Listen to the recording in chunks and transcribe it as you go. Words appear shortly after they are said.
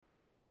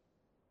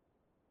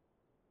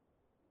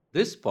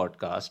This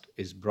podcast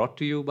is brought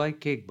to you by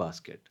Cake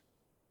Basket.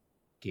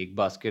 Cake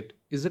Basket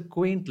is a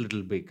quaint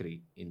little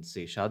bakery in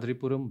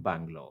Seshadripuram,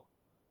 Bangalore,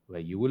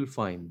 where you will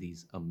find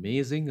these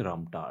amazing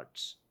rum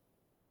tarts.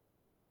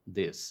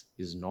 This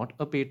is not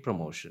a paid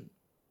promotion.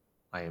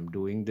 I am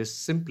doing this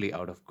simply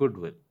out of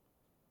goodwill.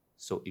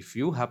 So if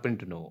you happen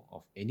to know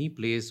of any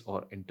place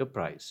or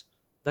enterprise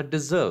that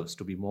deserves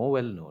to be more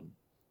well known,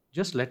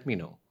 just let me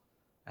know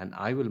and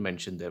I will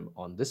mention them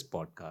on this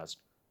podcast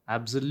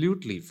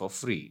absolutely for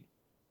free.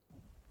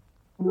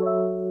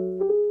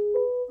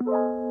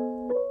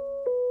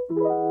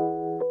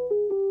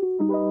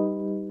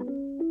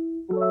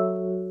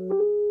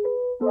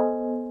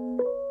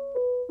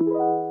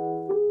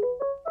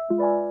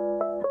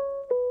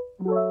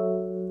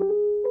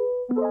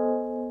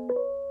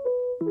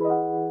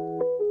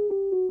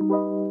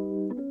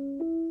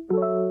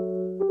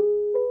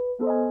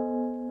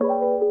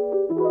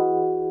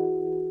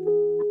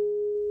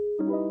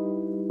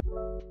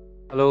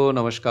 Hello,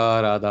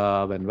 Namaskar,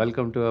 Adab, and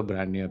welcome to a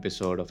brand new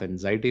episode of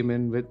Anxiety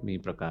Min with me,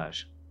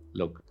 Prakash.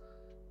 Look,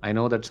 I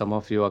know that some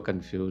of you are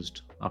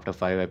confused after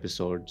 5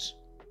 episodes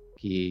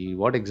कि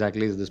what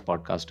exactly is this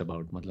podcast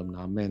about? मतलब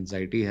नाम में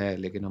anxiety है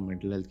लेकिन हम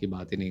mental health की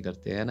बात ही नहीं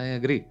करते हैं and I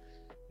agree.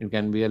 It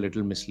can be a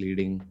little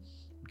misleading,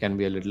 it can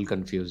be a little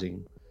confusing.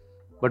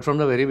 But from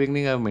the very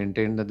beginning, I've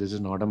maintained that this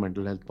is not a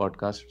mental health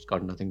podcast. It's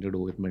got nothing to do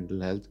with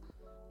mental health.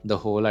 The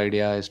whole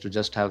idea is to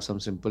just have some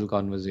simple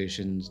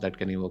conversations that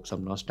can evoke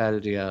some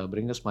nostalgia,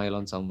 bring a smile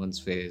on someone's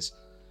face,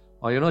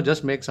 or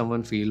just make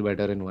someone feel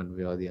better in one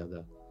way or the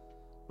other.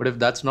 But if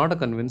that's not a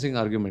convincing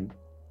argument,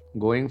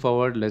 going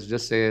forward, let's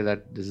just say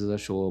that this is a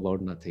show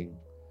about nothing.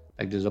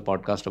 Like this is a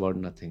podcast about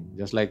nothing.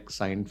 Just like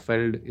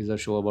Seinfeld is a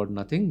show about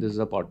nothing, this is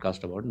a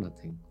podcast about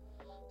nothing.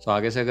 So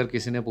आगे से अगर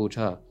किसी ने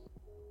पूछा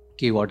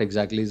कि what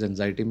exactly is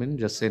anxiety mean,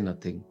 just say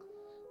nothing.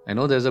 I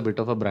know there's a bit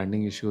of a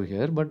branding issue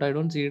here, but I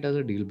don't see it as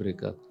a deal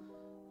breaker.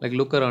 Like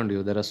look around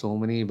you, there are so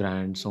many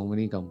brands, so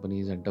many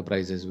companies,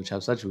 enterprises which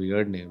have such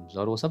weird names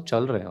और वो सब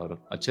चल रहे हैं और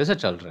अच्छे से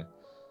चल रहे हैं.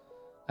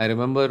 I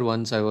remember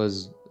once I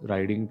was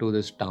riding to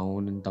this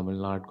town in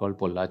Tamil Nadu called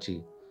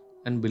Pollachi,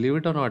 and believe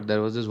it or not,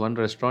 there was this one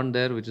restaurant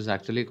there which is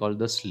actually called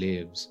the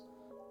Slaves.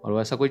 और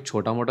वो ऐसा कोई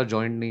छोटा मोटा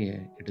joint नहीं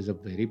है. It is a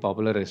very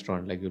popular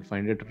restaurant. Like you'll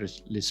find it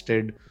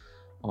listed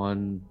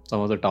on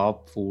some of the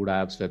top food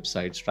apps,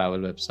 websites, travel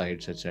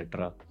websites,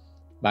 etc.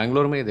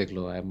 Bangalore में ही देख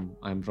लो.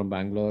 I'm from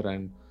Bangalore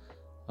and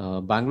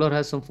Bangalore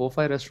has some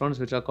 4-5 restaurants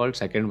which are called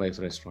second wife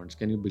restaurants.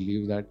 Can you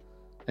believe that?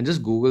 And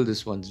just Google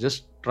this once.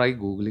 Just try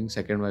Googling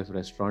second wife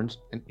restaurants.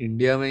 In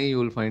India में you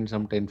will find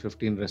some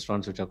 10-15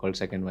 restaurants which are called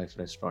second wife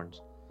restaurants.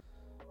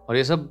 और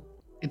ये सब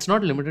it's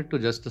not limited to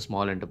just the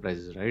small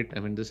enterprises, right? I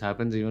mean, this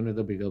happens even with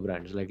the bigger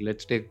brands. Like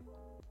let's take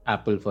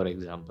Apple for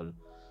example.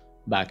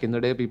 Back in the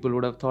day, people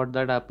would have thought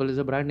that Apple is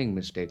a branding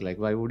mistake. Like,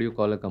 why would you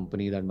call a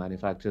company that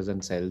manufactures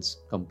and sells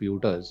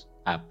computers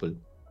Apple?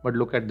 But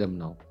look at them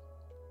now.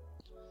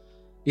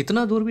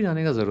 इतना दूर भी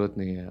जाने का ज़रूरत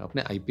नहीं है.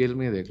 अपने IPL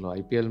में देख लो.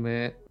 IPL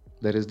में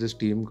there is this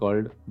team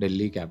called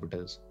Delhi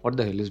Capitals. What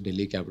the hell is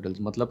Delhi Capitals?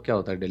 मतलब क्या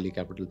होता है Delhi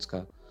Capitals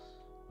का?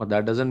 But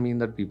that doesn't mean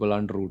that people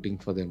aren't rooting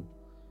for them.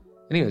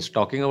 Anyways,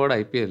 talking about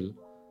IPL,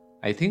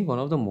 I think one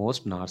of the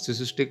most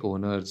narcissistic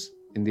owners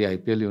in the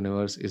IPL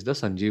universe is the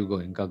Sanjeev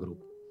Goenka group.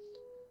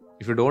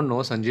 If you don't know,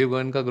 Sanjeev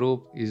Goenka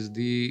Group is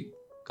the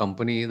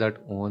company that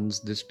owns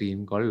this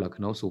team called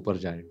Lucknow Super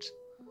Giants.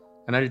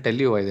 And I'll tell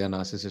you why they are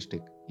narcissistic.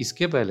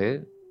 इसके पहले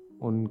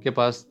उनके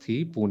पास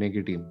थी पुणे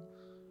की team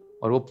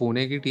और वो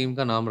पुणे की team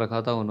का नाम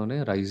रखा था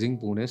उन्होंने rising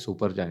Pune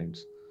super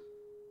giants.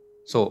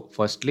 So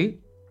firstly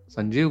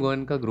Sanjeev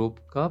Goenka group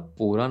का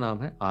पूरा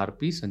नाम है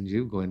आरपी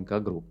संजीव गोयनका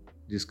ग्रुप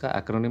जिसका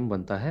एक्रोनिम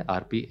बनता है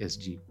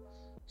आरपीएसजी.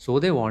 सो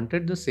they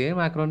wanted the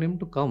same acronym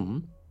to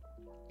come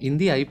in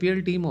the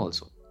IPL team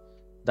also.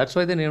 That's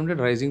why they named it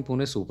rising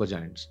Pune super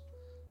giants.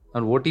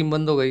 और वो टीम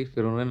बंद हो गई.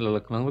 फिर उन्होंने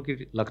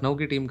लखनऊ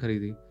की टीम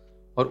खरीदी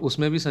और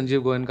उसमें भी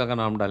संजीव गोयनका का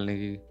नाम डालने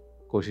की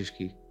कोशिश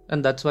की.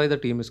 And that's why the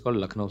team is called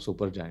Lucknow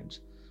Super Giants.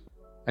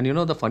 And you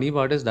know, the funny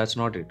part is that's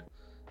not it.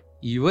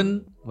 Even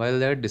while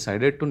they had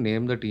decided to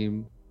name the team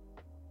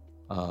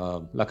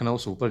Lucknow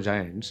Super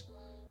Giants,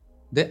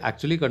 they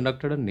actually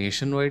conducted a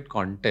nationwide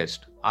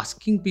contest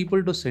asking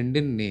people to send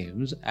in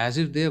names as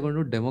if they are going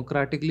to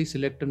democratically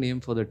select a name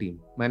for the team.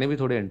 मैंने भी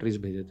थोड़े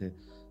entries भेजे थे.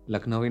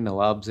 लखनवी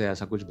नवाब से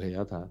ऐसा कुछ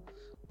भेजा था.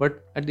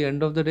 But at the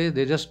end of the day,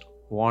 they just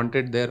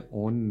wanted their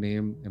own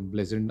name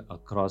emblazoned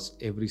across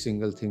every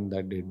single thing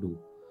that they do.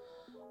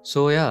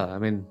 So yeah, I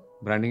mean,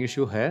 branding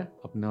issue है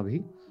अपना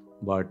भी,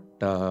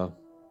 but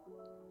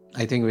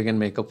I think we can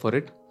make up for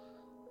it.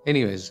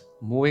 Anyways,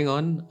 moving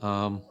on,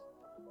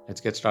 let's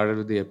get started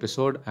with the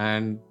episode.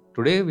 And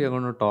today we are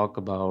going to talk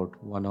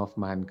about one of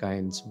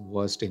mankind's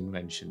worst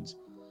inventions.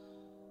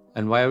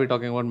 And why are we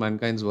talking about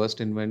mankind's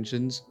worst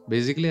inventions?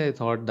 Basically, I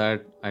thought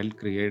that I'll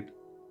create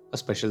a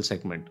special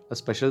segment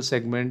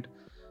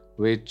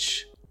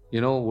which,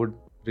 would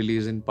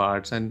release in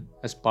parts. And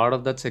as part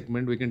of that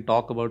segment, we can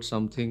talk about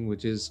something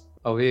which is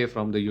away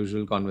from the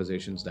usual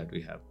conversations that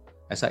we have.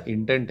 ऐसा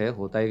intent है,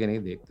 होता है कि नहीं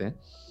देखते हैं.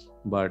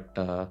 But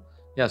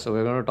Yeah, so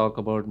we're going to talk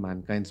about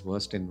mankind's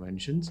worst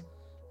inventions.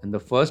 And the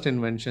first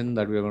invention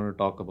that we're going to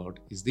talk about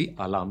is the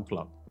alarm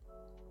clock.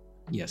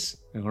 Yes,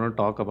 we're going to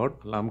talk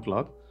about alarm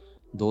clock.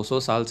 200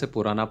 साल से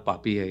पुराना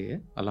पापी है ये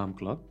alarm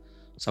clock.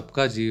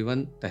 सबका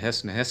जीवन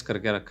तहस नहस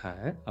करके रखा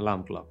है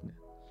अलार्म क्लॉक ने.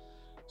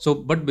 So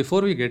but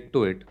before we get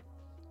to it,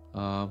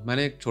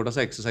 मैंने एक छोटा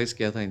सा एक्सरसाइज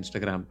किया था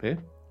इंस्टाग्राम पे,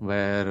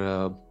 where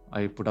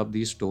I put up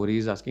the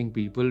stories asking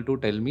people to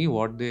tell me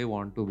what they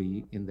want to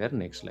be in their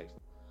next life.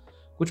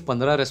 कुछ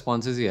 15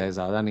 responses ही आए,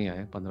 ज़्यादा नहीं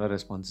आए, 15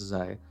 रेस्पॉन्सेज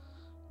आए.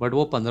 बट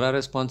वो 15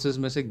 रेस्पॉन्सेज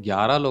में से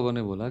 11 लोगों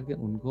ने बोला कि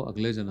उनको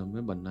अगले जन्म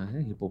में बनना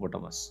है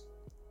हिपोपोटामस.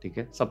 ठीक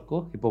है,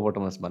 सबको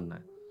हिपोपोटामस बनना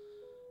है.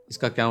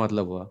 इसका क्या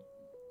मतलब हुआ?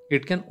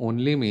 It can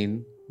only mean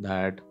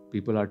that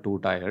people are to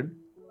tired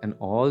and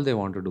all they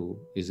want to do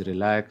is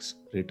relax,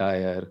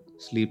 retire,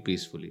 sleep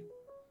peacefully.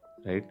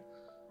 Right?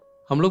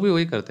 हम लोग भी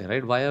वही करते हैं,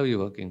 right? Y are we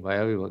working? Y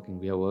are we working?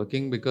 We are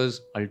working because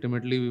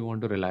ultimately we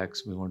want to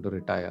relax, we want to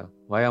retire.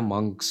 Y are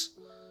monks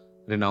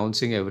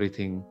renouncing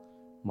everything?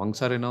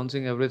 Monks are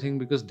renouncing everything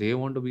because they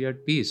want to be at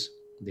peace.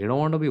 They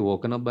don't want to be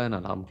woken up by an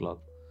alarm clock.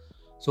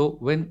 So,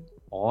 when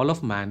all of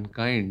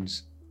mankind's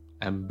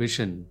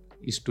ambition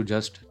is to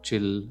just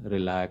chill,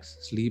 relax,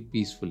 sleep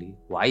peacefully,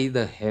 why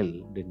the hell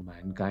did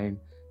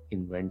mankind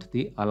invent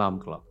the alarm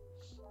clock?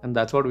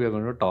 And that's what we are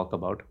going to talk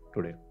about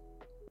today.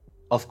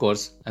 Of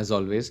course, as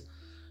always,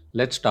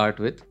 let's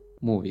start with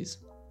movies.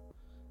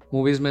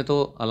 Movies में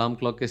तो alarm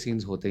clock के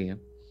scenes होते ही हैं,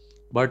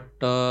 but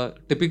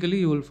typically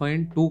you will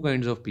find two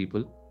kinds of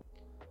people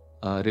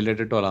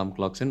related to alarm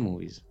clocks in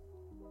movies.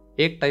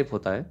 एक type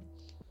होता है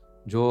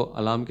जो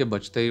alarm के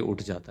बजते ही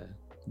उठ जाता है.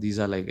 These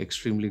are like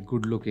extremely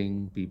good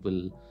looking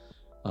people.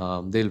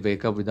 They'll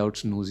wake up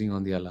without snoozing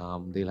on the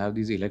alarm. They'll have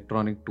these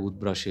electronic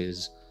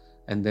toothbrushes,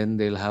 and then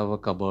they'll have a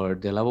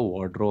cupboard. They'll have a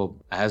wardrobe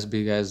as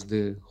big as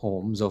the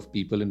homes of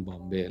people in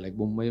Bombay.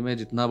 Like Mumbai में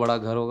जितना बड़ा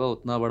घर होगा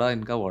उतना बड़ा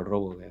इनका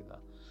wardrobe होगा.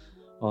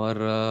 और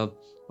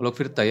वो लोग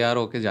फिर तैयार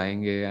होके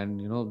जाएंगे and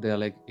they are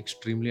like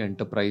extremely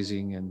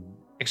enterprising and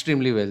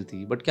extremely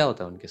wealthy. But क्या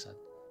होता है उनके साथ?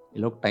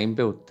 ये लोग टाइम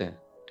पे उठते हैं,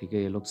 ठीक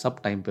है, ये लोग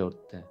सब टाइम पे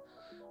उठते हैं.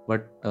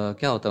 बट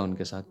क्या होता है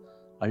उनके साथ?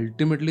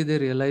 अल्टीमेटली दे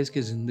रियलाइज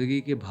कि ज़िंदगी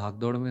की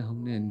भागदौड़ में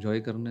हमने एन्जॉय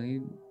करना ही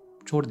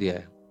छोड़ दिया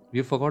है. We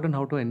have forgotten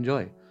how to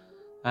enjoy,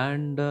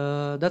 and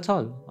that's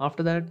all.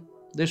 After that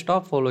they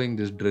stop following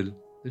this drill.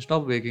 They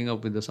stop waking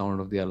up with the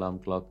sound of the alarm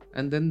clock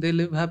and then they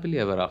live happily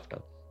ever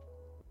after.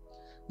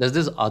 There's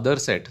this other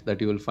set that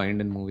you will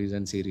find in movies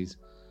and series.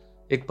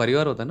 एक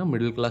परिवार होता है ना,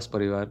 middle class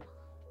परिवार,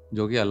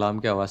 जो कि alarm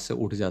की आवाज़ से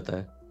उठ जाता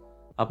है.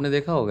 आपने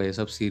देखा होगा ये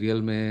सब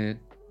सीरियल में,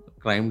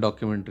 क्राइम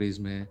डॉक्यूमेंट्रीज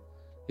में.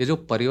 ये जो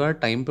परिवार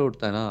टाइम पे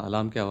उठता है ना,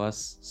 अलार्म की आवाज़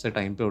से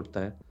टाइम पे उठता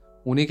है,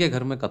 उन्हीं के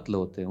घर में कत्ल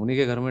होते हैं, उन्हीं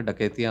के घर में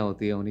डकैतियाँ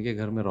होती है, उन्हीं के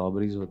घर में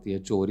रॉबरीज होती है,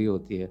 चोरी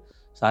होती है.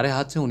 सारे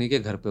हादसे उन्हीं के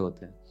घर पे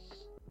होते हैं.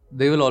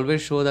 They will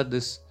always show that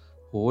this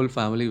whole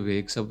family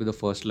wakes up with the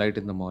first light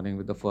in the morning,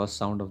 with the first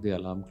sound of the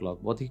alarm clock.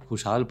 बहुत ही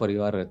खुशहाल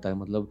परिवार रहता है.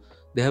 मतलब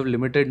they have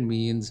limited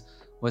means.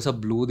 वैसा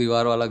ब्लू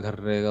दीवार वाला घर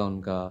रहेगा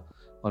उनका,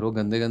 और वो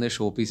गंदे गंदे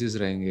शो पीसेस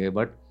रहेंगे.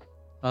 बट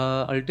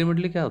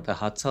अल्टीमेटली क्या होता है?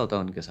 हादसा होता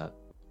है उनके साथ.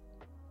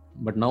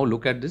 But now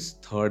look at this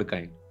third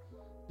kind.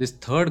 This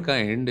third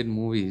kind in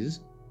movies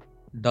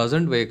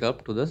doesn't wake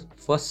up to the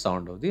first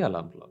sound of the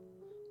alarm clock.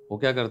 वो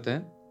क्या करते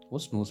हैं? वो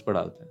स्नूज पर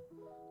डालते हैं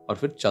और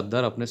फिर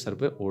चादर अपने सर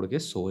पे ओढ़ के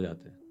सो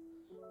जाते हैं.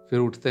 फिर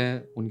उठते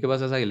हैं, उनके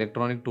पास ऐसा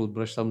इलेक्ट्रॉनिक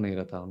टूथब्रश सब नहीं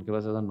रहता, उनके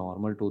पास ऐसा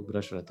नॉर्मल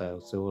टूथब्रश रहता है,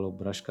 उससे वो लोग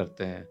ब्रश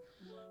करते हैं.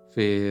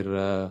 फिर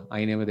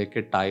आईने में देख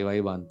के टाई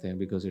वाई बांधते हैं,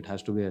 because it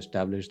has to be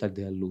establish that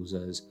they are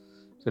losers.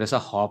 फिर ऐसा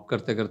हॉप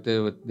करते करते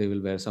they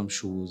will wear some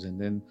shoes and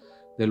then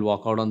they will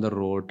walk out on the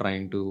road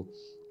trying to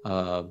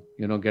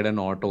get an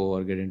auto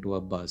और get into a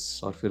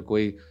bus. और फिर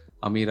कोई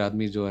अमीर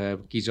आदमी जो है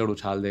कीचड़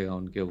उछाल देगा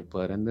उनके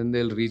ऊपर, and then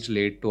they will reach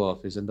late to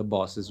office and the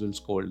bosses will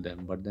scold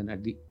them. But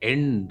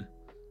then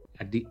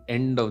at the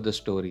end of the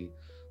story,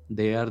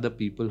 they are the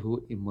people who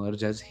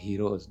emerge as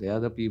heroes. They are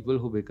the people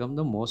who become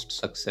the most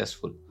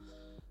successful.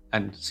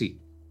 And see,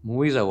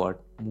 movies are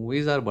what?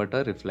 Movies are but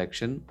a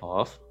reflection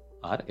of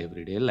our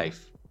everyday life.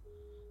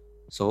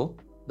 So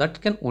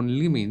that can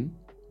only mean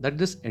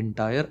that this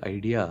entire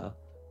idea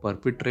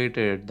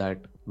perpetrated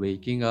that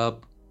waking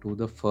up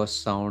to the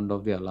first sound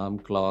of the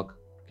alarm clock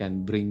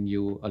can bring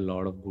you a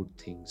lot of good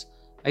things,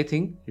 I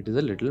think it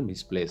is a little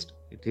misplaced.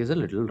 It is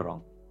a little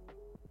wrong.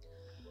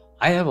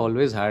 I have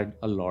always had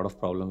a lot of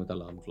problem with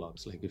alarm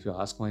clocks. Like if you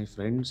ask my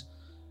friends,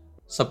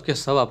 सबके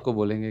सब आपको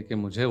बोलेंगे कि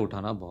मुझे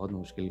उठाना बहुत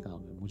मुश्किल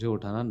काम है, मुझे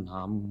उठाना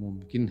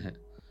नामुमकिन है.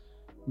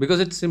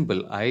 Because it's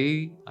simple.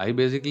 I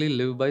basically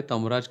live by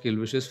Tamraj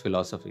Kilvish's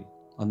philosophy.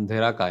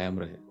 अंधेरा कायम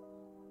रहे.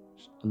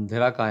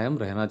 अंधेरा कायम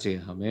रहना चाहिए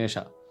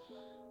हमेशा.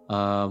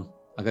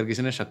 अगर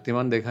किसी ने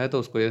शक्तिमान देखा है तो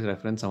उसको ये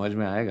रेफरेंस समझ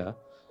में आएगा,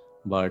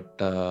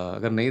 बट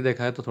अगर नहीं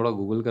देखा है तो थोड़ा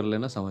गूगल कर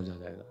लेना, समझ आ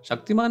जाएगा.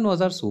 Shaktimaan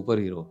was are super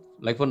hero.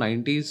 Like for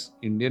 90s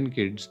Indian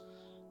kids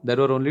there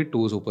were only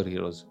to super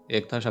heroes.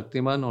 एक था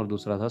शक्तिमान और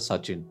दूसरा था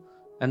Sachin.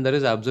 And there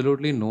is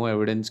absolutely no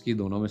evidence कि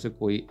दोनों में से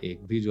कोई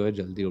एक भी जो है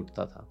जल्दी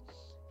उठता था.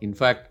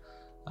 In fact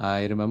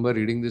I remember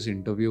reading this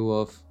interview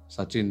of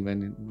Sachin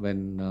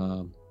when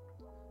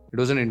It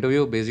was an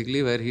interview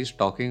basically where he's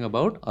talking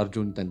about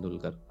Arjun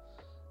Tendulkar.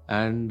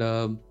 And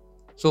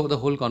so the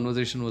whole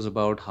conversation was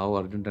about how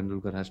Arjun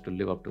Tendulkar has to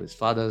live up to his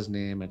father's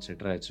name,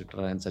 etc.,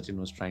 etc. And Sachin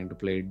was trying to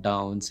play it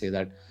down, say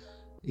that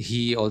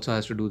he also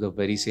has to do the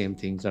very same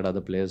things that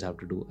other players have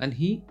to do. And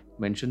he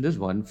mentioned this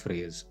one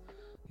phrase.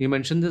 He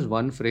mentioned this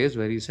one phrase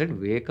where he said,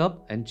 "Wake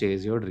up and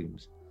chase your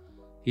dreams."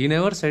 He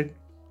never said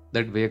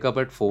that wake up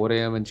at 4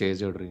 a.m. and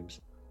chase your dreams.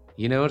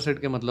 He never said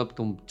कि मतलब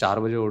तुम 4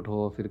 बजे उठो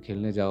फिर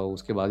खेलने जाओ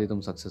उसके बाद ही तुम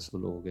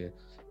सक्सेसफुल होगे.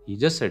 He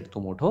just said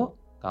तुम उठो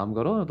काम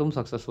करो और तुम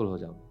सक्सेसफुल हो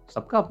जाओ.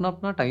 सबका अपना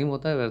अपना टाइम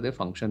होता है where they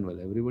function well.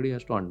 Everybody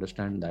has to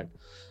understand that.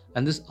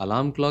 And this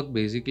alarm clock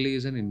basically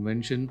is an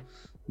invention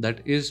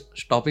that is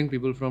stopping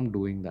people from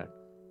doing that.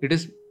 It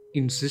is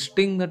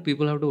insisting that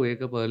people have to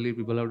wake up early,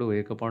 people have to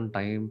wake up on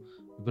time,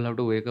 people have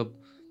to wake up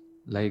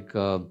like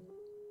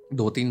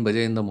 2-3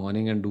 बजे in the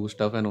morning and do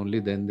stuff and only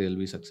then they'll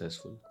be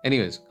successful.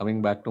 Anyways,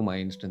 coming back to my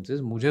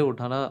instances, मुझे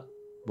उठाना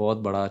बहुत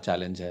बड़ा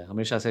challenge है,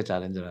 हमेशा से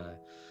challenge रहा है.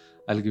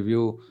 I'll give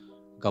you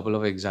couple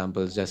of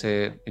examples. जैसे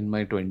in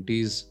my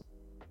 20s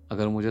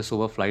अगर मुझे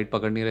सुबह फ्लाइट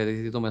पकड़नी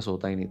रहती थी तो मैं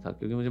सोता ही नहीं था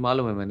क्योंकि मुझे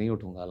मालूम है मैं नहीं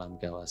उठूंगा अलार्म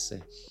की आवाज़ से.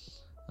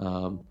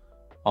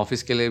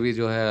 ऑफिस के लिए भी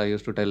जो है I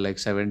used to tell like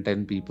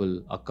 7-10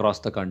 people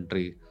across the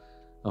country,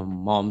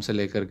 mom से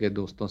लेकर के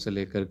दोस्तों से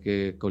लेकर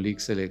के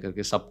कोलीग्स से लेकर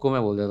के सबको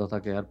मैं बोल देता था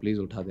कि यार प्लीज़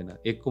उठा देना.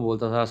 एक को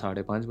बोलता था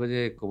 5:30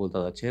 बजे, एक को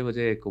बोलता था 6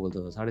 बजे, एक को बोलता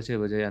था 6:30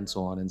 बजे and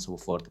so on and so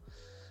fourth.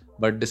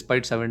 But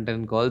despite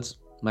 7-10 calls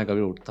मैं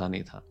कभी उठता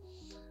नहीं था.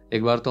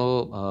 एक बार तो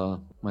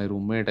माई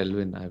roommate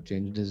Alvin, I have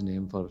changed his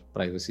name for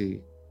privacy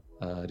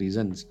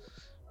reasons,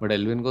 but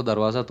Alvin को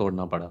दरवाज़ा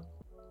तोड़ना पड़ा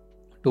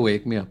टू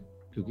वेक मी अप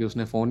क्योंकि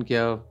उसने फ़ोन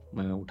किया,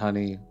 मैं उठा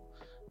नहीं.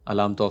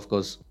 अलार्म तो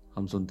ऑफकोर्स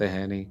हम सुनते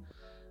हैं नहीं.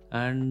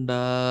 And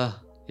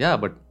yeah,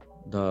 but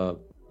the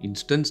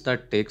instance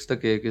that takes the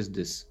cake is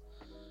this.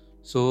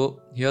 So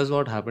here's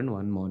what happened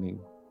one morning.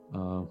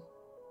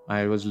 I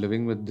was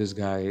living with this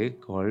guy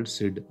called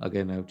Sid.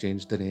 Again, I've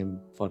changed the name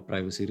for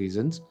privacy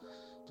reasons.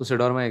 तो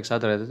सिड और मैं एक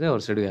साथ रहते थे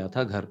और सिड गया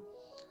था घर.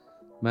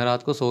 मैं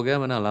रात को सो गया,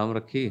 मैंने अलार्म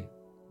रखी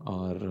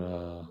और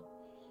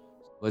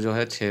वो जो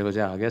है 6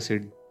 बजे आ गया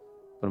सिड,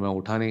 पर मैं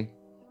उठा नहीं.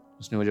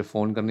 उसने मुझे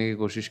फ़ोन करने की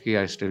कोशिश की.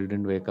 I still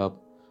didn't wake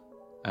up.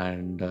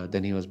 And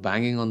then he was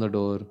banging on the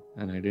door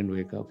and I didn't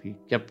wake up. He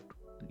kept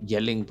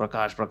yelling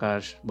Prakash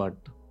Prakash,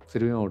 but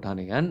फिर भी मैं उठा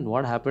नहीं. And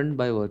what happened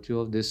by virtue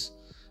of this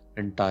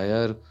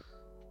entire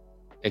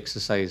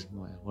exercise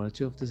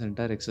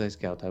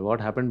क्या होता है,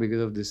 what happened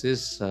because of this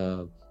is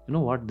you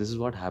know what, this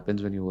is what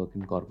happens when you work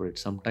in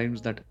corporate.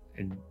 Sometimes that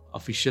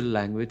official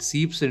language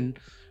seeps in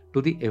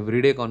to the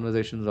everyday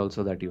conversations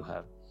also that you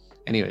have.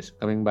 Anyways,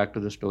 coming back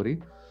to the story,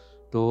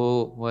 तो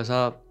वो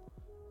ऐसा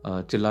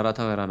चिल्ला रहा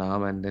था मेरा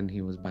नाम and then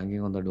he was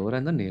banging on the door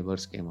and the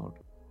neighbors came out.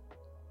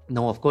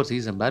 Now of course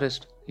he's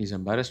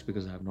embarrassed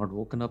because I have not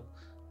woken up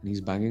and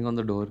he's banging on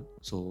the door,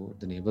 so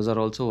the neighbors are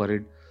also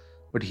worried,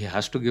 but he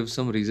has to give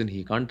some reason.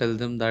 He can't tell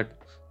them that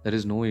there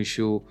is no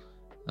issue,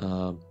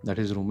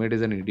 that his roommate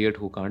is an idiot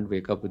who can't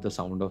wake up with the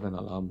sound of an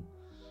alarm.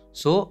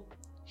 So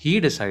he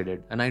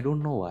decided, and I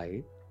don't know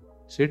why,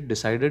 Sid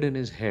decided in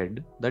his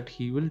head that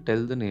he will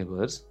tell the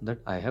neighbors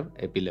that I have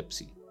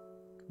epilepsy,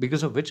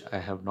 because of which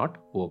I have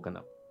not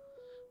woken up.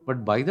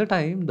 But by the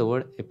time the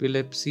word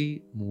epilepsy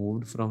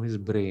moved from his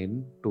brain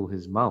to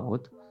his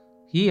mouth,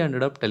 he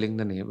ended up telling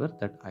the neighbor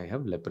that I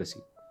have leprosy.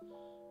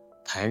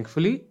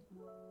 Thankfully,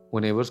 वो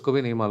neighbours को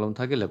भी नहीं मालूम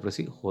था कि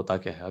leprosy होता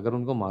क्या है. अगर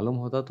उनको मालूम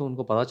होता तो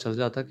उनको पता चल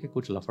जाता कि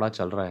कुछ लफड़ा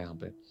चल रहा है यहाँ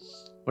पे.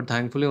 बट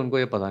थैंकफुली उनको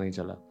ये पता नहीं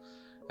चला.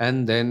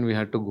 And then we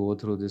had to go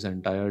through this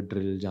entire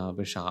drill जहाँ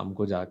पे शाम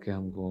को जाके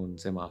हमको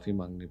उनसे माफ़ी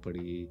मांगनी पड़ी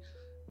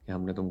कि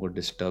हमने तुमको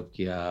डिस्टर्ब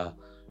किया,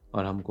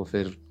 और हमको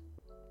फिर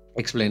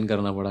एक्सप्लेन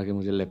करना पड़ा कि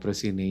मुझे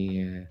लेप्रेसी नहीं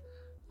है,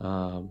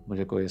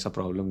 मुझे कोई ऐसा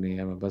प्रॉब्लम नहीं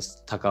है, मैं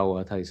बस थका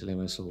हुआ था इसलिए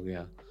मैं सो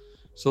गया.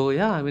 So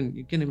yeah, I mean,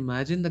 you can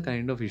imagine the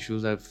kind of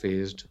issues I've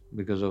faced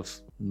because of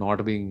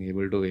not being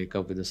able to wake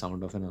up with the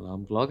sound of an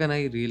alarm clock, and I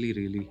really,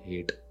 really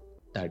hate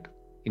that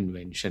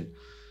invention.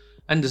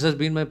 And this has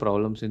been my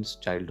problem since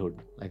childhood.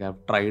 Like I've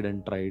tried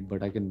and tried,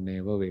 but I can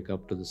never wake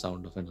up to the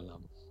sound of an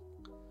alarm.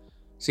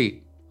 See,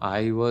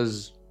 I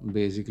was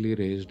basically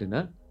raised in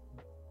a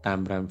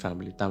Tamil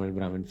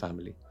Brahmin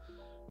family.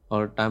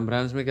 और time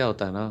Brahmins में क्या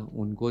होता है ना,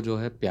 उनको जो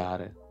है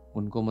प्यार है,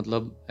 उनको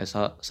मतलब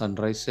ऐसा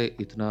सनराइज से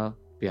इतना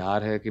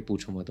प्यार है कि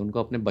पूछो मत. उनको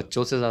अपने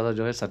बच्चों से ज़्यादा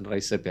जो है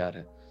सनराइज से प्यार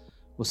है.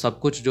 वो सब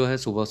कुछ जो है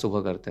सुबह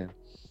सुबह करते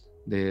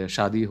हैं.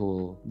 शादी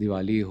हो,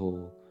 दिवाली हो,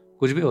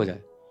 कुछ भी हो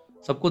जाए,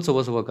 सब कुछ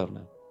सुबह सुबह करना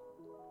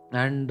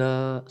है. एंड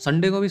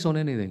संडे को भी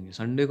सोने नहीं देंगे,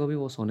 संडे को भी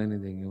वो सोने नहीं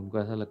देंगे. उनको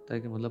ऐसा लगता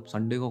है कि मतलब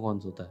संडे को कौन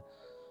सोता है,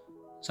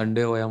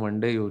 संडे हो या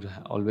Monday, you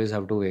always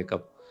have to wake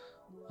up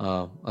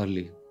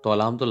early. तो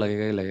अलार्म तो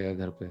लगेगा ही लगेगा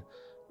घर पे.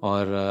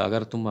 और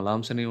अगर तुम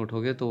अलार्म से नहीं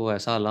उठोगे तो वो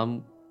ऐसा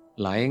अलार्म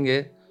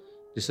लाएंगे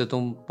जिससे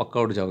तुम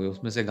पक्का उठ जाओगे.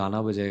 उसमें से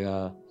गाना बजेगा,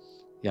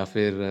 या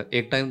फिर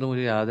एक टाइम तो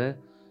मुझे याद है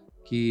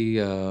कि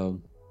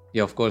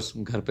ये ऑफ कोर्स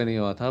घर पे नहीं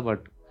हुआ था,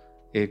 बट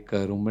एक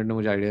रूममेट ने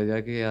मुझे आइडिया दिया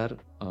कि यार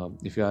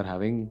if you are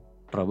having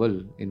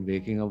trouble in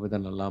waking up with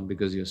an alarm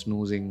because you are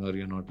snoozing और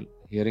you are not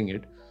hearing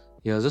it,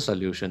 Here's a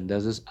solution.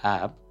 There's this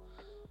app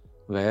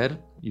where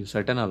you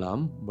set an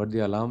alarm, but the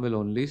alarm will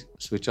only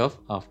switch off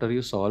after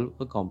you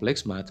solve a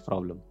complex math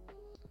problem.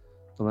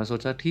 तो मैं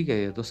सोचा ठीक है,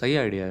 ये तो सही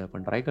idea है,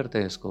 अपन try करते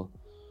हैं इसको.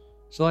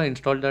 So I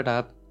install that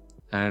app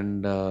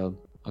and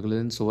अगले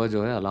दिन सुबह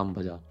जो है अलार्म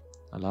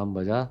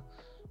बजा.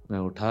 मैं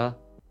उठा,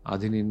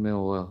 आधी नींद में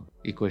वो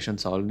इक्वेशन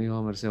सॉल्व नहीं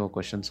हुआ मेरे से, वो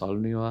क्वेश्चन सॉल्व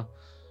नहीं हुआ,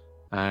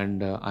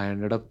 and I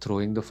ended up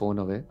throwing the phone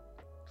away.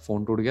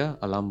 Phone टूट गया,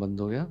 अलार्म बंद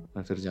हो गया,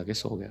 मैं फिर जाके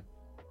सो गया.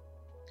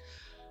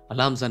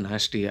 Alarms are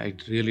nasty. I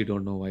really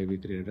don't know why we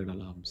created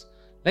alarms.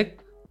 Like,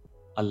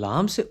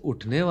 alarm से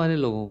उठने वाले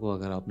लोगों को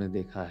अगर आपने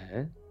देखा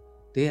है,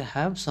 they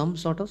have some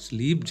sort of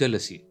sleep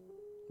jealousy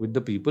with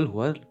the people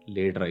who are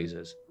late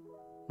risers.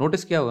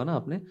 Notice किया होगा ना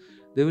आपने?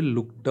 They will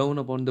look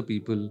down upon the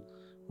people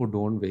who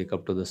don't wake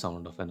up to the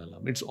sound of an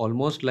alarm. It's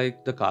almost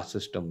like the caste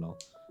system now.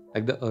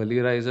 Like the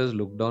early risers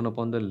look down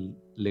upon the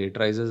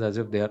late risers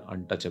as if they are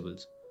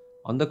untouchables.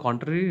 On the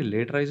contrary,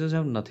 late risers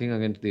have nothing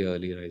against the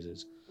early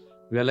risers.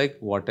 We are like,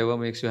 whatever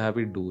makes you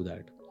happy, do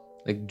that.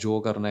 Like, जो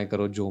करना है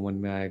करो, जो मन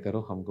में आए करो,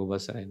 हमको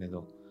बस रहने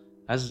दो.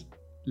 As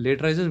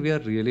late risers, we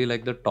are really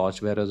like the torch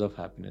bearers of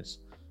happiness.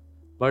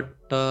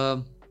 But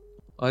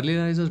early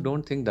risers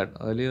don't think that.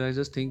 Early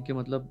risers think कि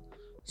मतलब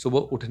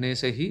सुबह उठने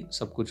से ही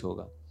सब कुछ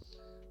होगा.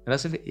 मेरा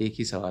सिर्फ एक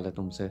ही सवाल है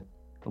तुमसे.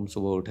 तुम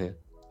सुबह उठे,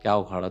 क्या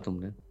उखाड़ा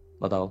तुमने,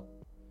 बताओ.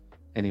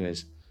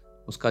 एनीवेज,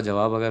 उसका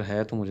जवाब अगर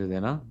है तो मुझे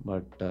देना.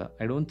 But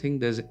I don't think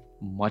there is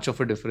much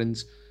of a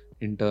difference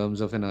in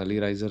terms of an early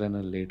riser and a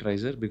late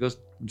riser, because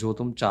जो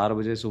तुम 4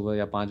 बजे सुबह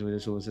या 5 बजे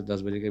सुबह से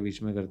 10 बजे के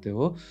बीच में करते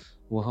हो,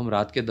 वो हम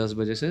रात के 10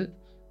 बजे से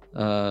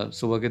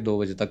सुबह के 2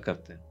 बजे तक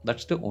करते हैं.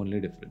 That's the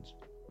only difference.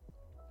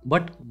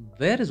 But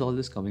where is all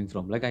this coming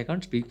from? Like, I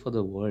can't speak for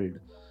the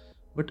world,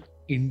 but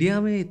India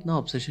में इतना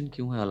ऑब्सेशन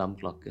क्यों है अलार्म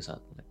क्लॉक के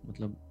साथ?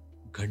 मतलब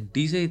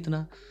घंटी से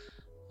इतना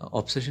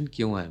ऑब्सेशन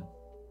क्यों है?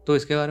 तो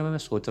इसके बारे में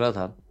मैं सोच रहा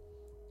था,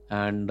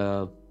 and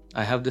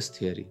I have this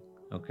theory.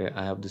 Okay,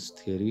 I have this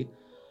theory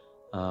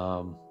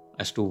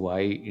as to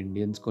why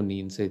Indians को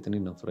नींद से इतनी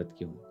नफरत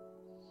क्यों है.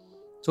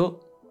 So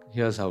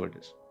here's how it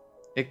is.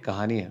 एक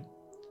कहानी है.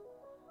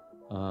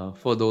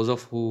 For those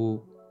of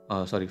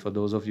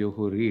you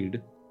who read,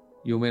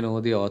 you may know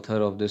the author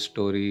of this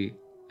story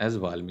as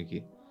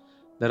Valmiki.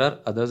 There are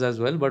others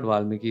as well, but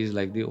Valmiki is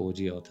like the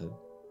OG author.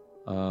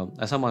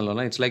 ऐसा मान लो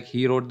ना, it's like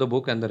he wrote the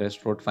book and the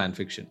rest wrote fan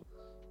fiction.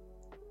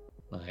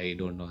 I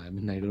don't know.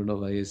 I don't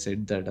know why I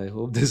said that. I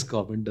hope this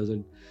comment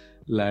doesn't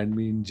land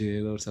me in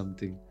jail or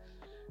something.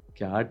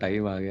 क्या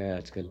time आ गया है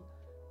आजकल.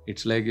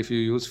 It's like if you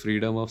use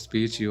freedom of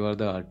speech you are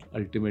the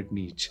ultimate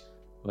नीच.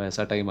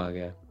 वैसा time आ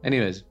गया है.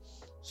 Anyways,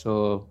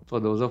 so for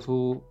those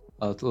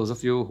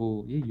of you who,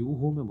 ये you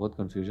who में बहुत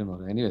कन्फ्यूजन हो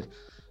रहा है. एनीवेज,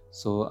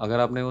 सो अगर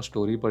आपने वो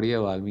स्टोरी पढ़ी है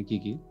वाल्मीकि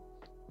की,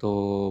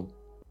 तो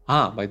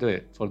हाँ, by the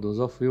way, for those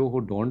of you who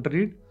don't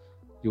read,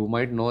 you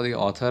might know the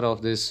author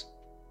of this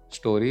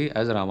story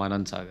as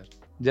Ramanand Sagar.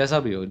 जैसा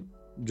भी हो,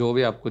 जो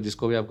भी आपको,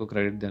 जिसको भी आपको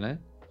क्रेडिट देना है,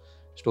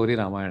 स्टोरी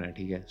रामायण है,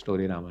 ठीक है,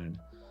 स्टोरी रामायण.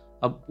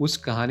 अब उस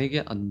कहानी के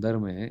अंदर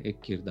में एक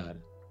किरदार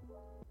है.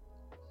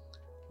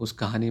 उस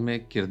कहानी में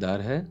एक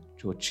किरदार है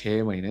जो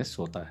 6 महीने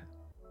सोता है,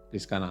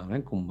 जिसका नाम है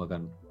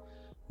कुंभकर्ण.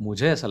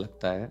 मुझे ऐसा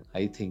लगता है,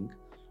 आई थिंक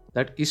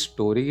दैट इस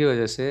स्टोरी की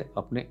वजह से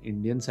अपने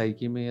इंडियन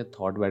साइकी में ये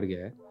थॉट बैठ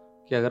गया है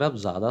कि अगर आप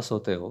ज़्यादा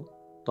सोते हो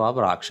तो आप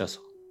राक्षस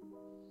हो.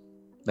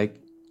 लाइक,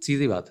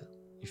 सीधी बात है.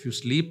 If you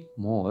sleep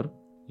more,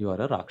 you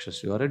are a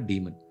rakshas, you are a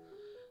demon.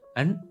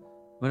 And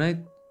when I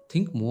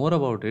think more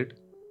about it,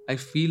 I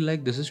feel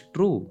like this is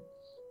true.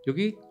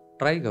 क्योंकि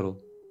ट्राई करो,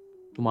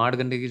 तुम 8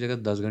 घंटे की जगह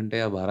 10 घंटे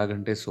या 12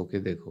 घंटे सो के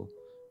देखो.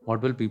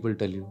 What will people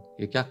tell you?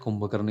 ये क्या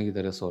कुंभकर्ण की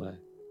तरह सो रहा है?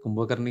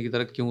 कुंभकर्ण की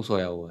तरह क्यों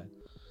सोया हुआ है?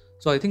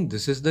 So I think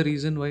this is the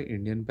reason why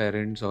Indian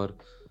parents और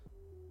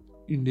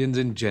Indians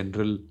in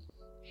general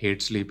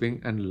hate sleeping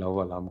and love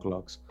alarm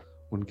clocks.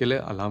 उनके लिए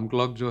अलार्म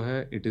क्लॉक जो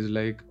है, इट इज़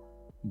लाइक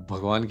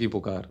भगवान की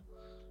पुकार.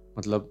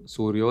 मतलब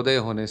सूर्योदय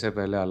होने से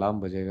पहले अलार्म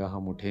बजेगा,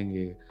 हम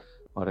उठेंगे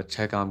और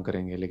अच्छा काम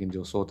करेंगे, लेकिन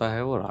जो सोता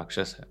है वो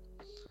राक्षस है.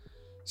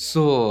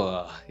 So,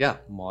 yeah,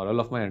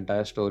 moral of my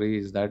entire story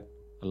is that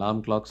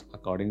alarm clocks,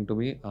 according to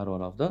me, are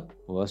one of the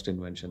worst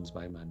inventions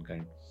by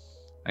mankind.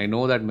 I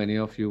know that many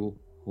of you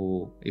who,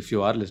 if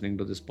you are listening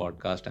to this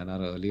podcast and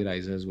are early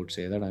risers, would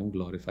say that I'm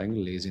glorifying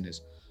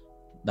laziness.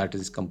 That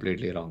is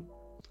completely wrong.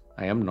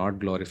 I am not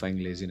glorifying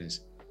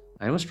laziness.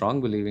 I'm a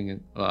strong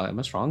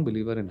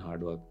believer in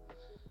hard work.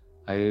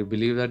 I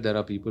believe that there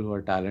are people who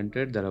are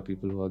talented, there are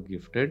people who are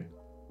gifted,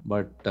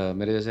 but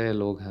मेरे जैसे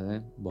लोग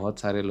हैं,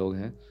 बहुत सारे लोग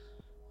हैं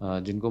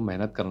जिनको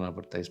मेहनत करना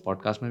पड़ता है. इस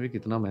पॉडकास्ट में भी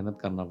कितना मेहनत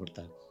करना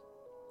पड़ता है.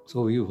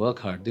 सो वी वर्क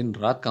हार्ड, दिन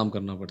रात काम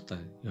करना पड़ता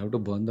है. You have to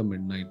burn the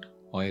midnight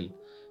oil.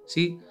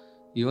 See,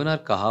 even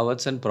our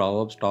कहावत्स and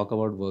proverbs talk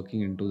about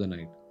working into the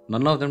night.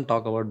 None of them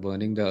talk about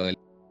burning the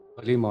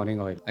early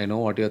morning oil. I know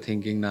what you are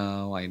thinking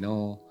now. I know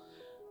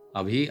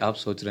अभी आप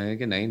सोच रहे हैं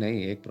कि नहीं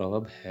नहीं, एक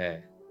प्रोवर्ब है,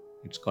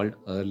 it's called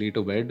early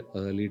to bed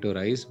early to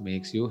rise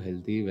makes you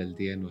healthy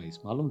wealthy and wise.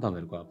 मालूम था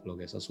मेरे को आप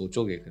लोग ऐसा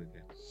सोचोगे करके.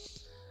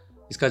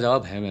 इसका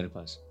जवाब है मेरे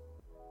पास.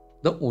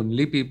 The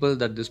only people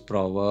that this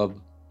proverb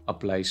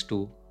applies to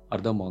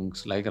are the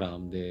Monks like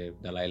Ramdev,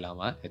 Dalai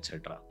Lama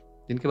etcetera,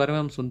 जिनके बारे में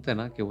हम सुनते हैं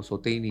ना कि वो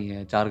सोते ही नहीं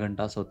है, 4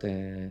 घंटा सोते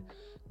हैं,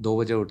 2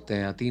 बजे उठते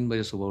हैं या 3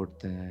 बजे सुबह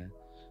उठते हैं,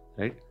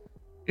 right?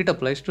 It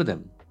applies to them.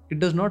 It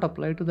does not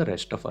apply to the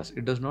rest of us.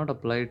 It does not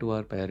apply to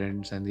our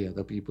parents and the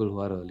other people who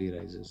are early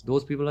risers.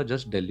 Those people are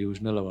just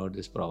delusional about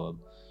this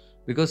proverb.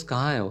 Because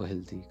कहाँ है वो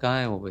healthy, कहाँ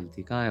है वो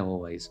wealthy, कहाँ है वो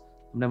wise?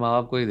 अपने माँ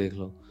बाप को ही देख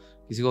लो,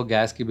 किसी को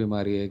गैस की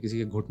बीमारी है, किसी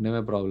के घुटने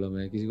में प्रॉब्लम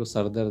है, किसी को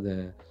सर दर्द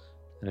है,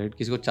 राइट?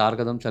 किसी को 4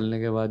 कदम चलने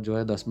के बाद जो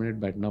है 10 मिनट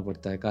बैठना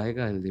पड़ता है, काहे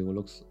का हेल्दी? वो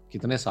लोग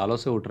कितने सालों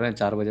से उठ रहे हैं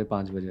 4 बजे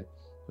 5 बजे,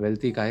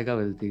 वेल्थी काहे का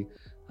वेल्थी?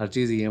 हर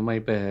चीज़ EMI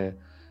पे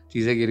है,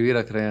 चीज़ें गिरवी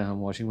रख रहे हैं हम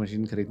वॉशिंग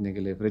मशीन खरीदने के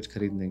लिए, फ्रिज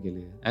खरीदने के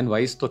लिए, एंड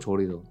वाइस तो छोड़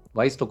ही दो,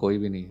 वाइस तो कोई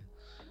भी नहीं है.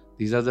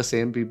 These are the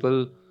same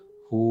people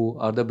who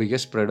are the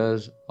biggest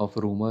spreaders of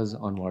rumours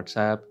on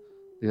WhatsApp.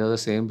 These are the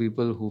same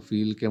people who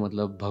feel के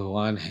मतलब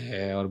भगवान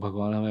है और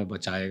भगवान हमें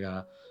बचाएगा.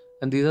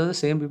 And these are the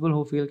same people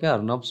who feel के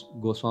Arnab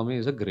Goswami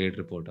is a great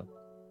reporter.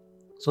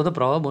 So the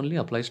proverb only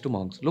applies to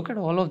Monks. Look at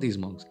all of these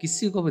Monks,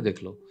 किसी को भी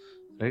देख लो,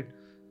 राइट?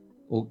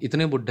 वो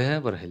इतने बुढ़े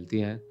हैं पर हेल्थी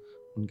हैं,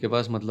 उनके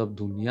पास मतलब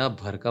दुनिया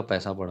भर का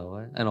पैसा पड़ा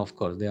हुआ है, end of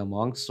course they are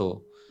Monks.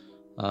 So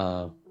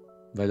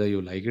whether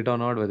you like it or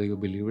not, whether you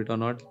believe it or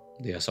not,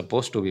 they are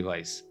supposed to be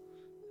wise,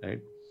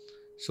 right?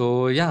 So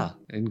yeah,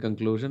 in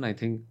conclusion, I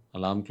think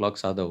alarm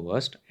clocks are the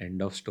worst.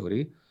 End of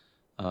story.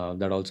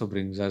 That also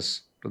brings us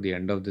to the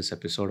end of this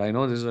episode. I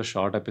know this is a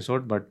short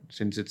episode, but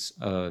since it's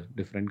a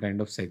different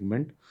kind of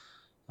segment,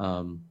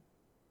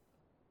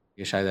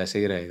 ये शायद ऐसे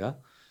ही रहेगा.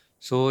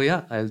 सो या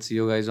I will see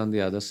you guys on the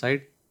other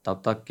side.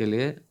 तब तक के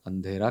लिए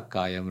अंधेरा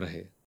कायम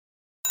रहे.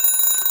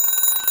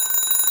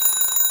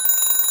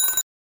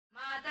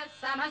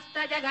 समस्त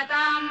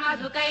जगतां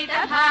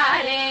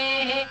मधुकैटभारे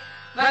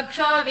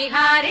वक्षो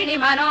विहारिणि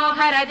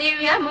मनोहर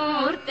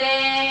दिव्यमूर्ते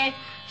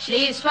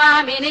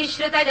श्रीस्वामि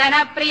निःश्रित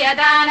जनप्रिय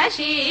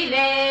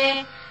दानशीले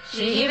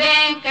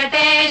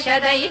श्रीवेङ्कटेश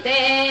दयिते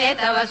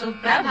तव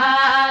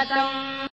सुप्रभातम्.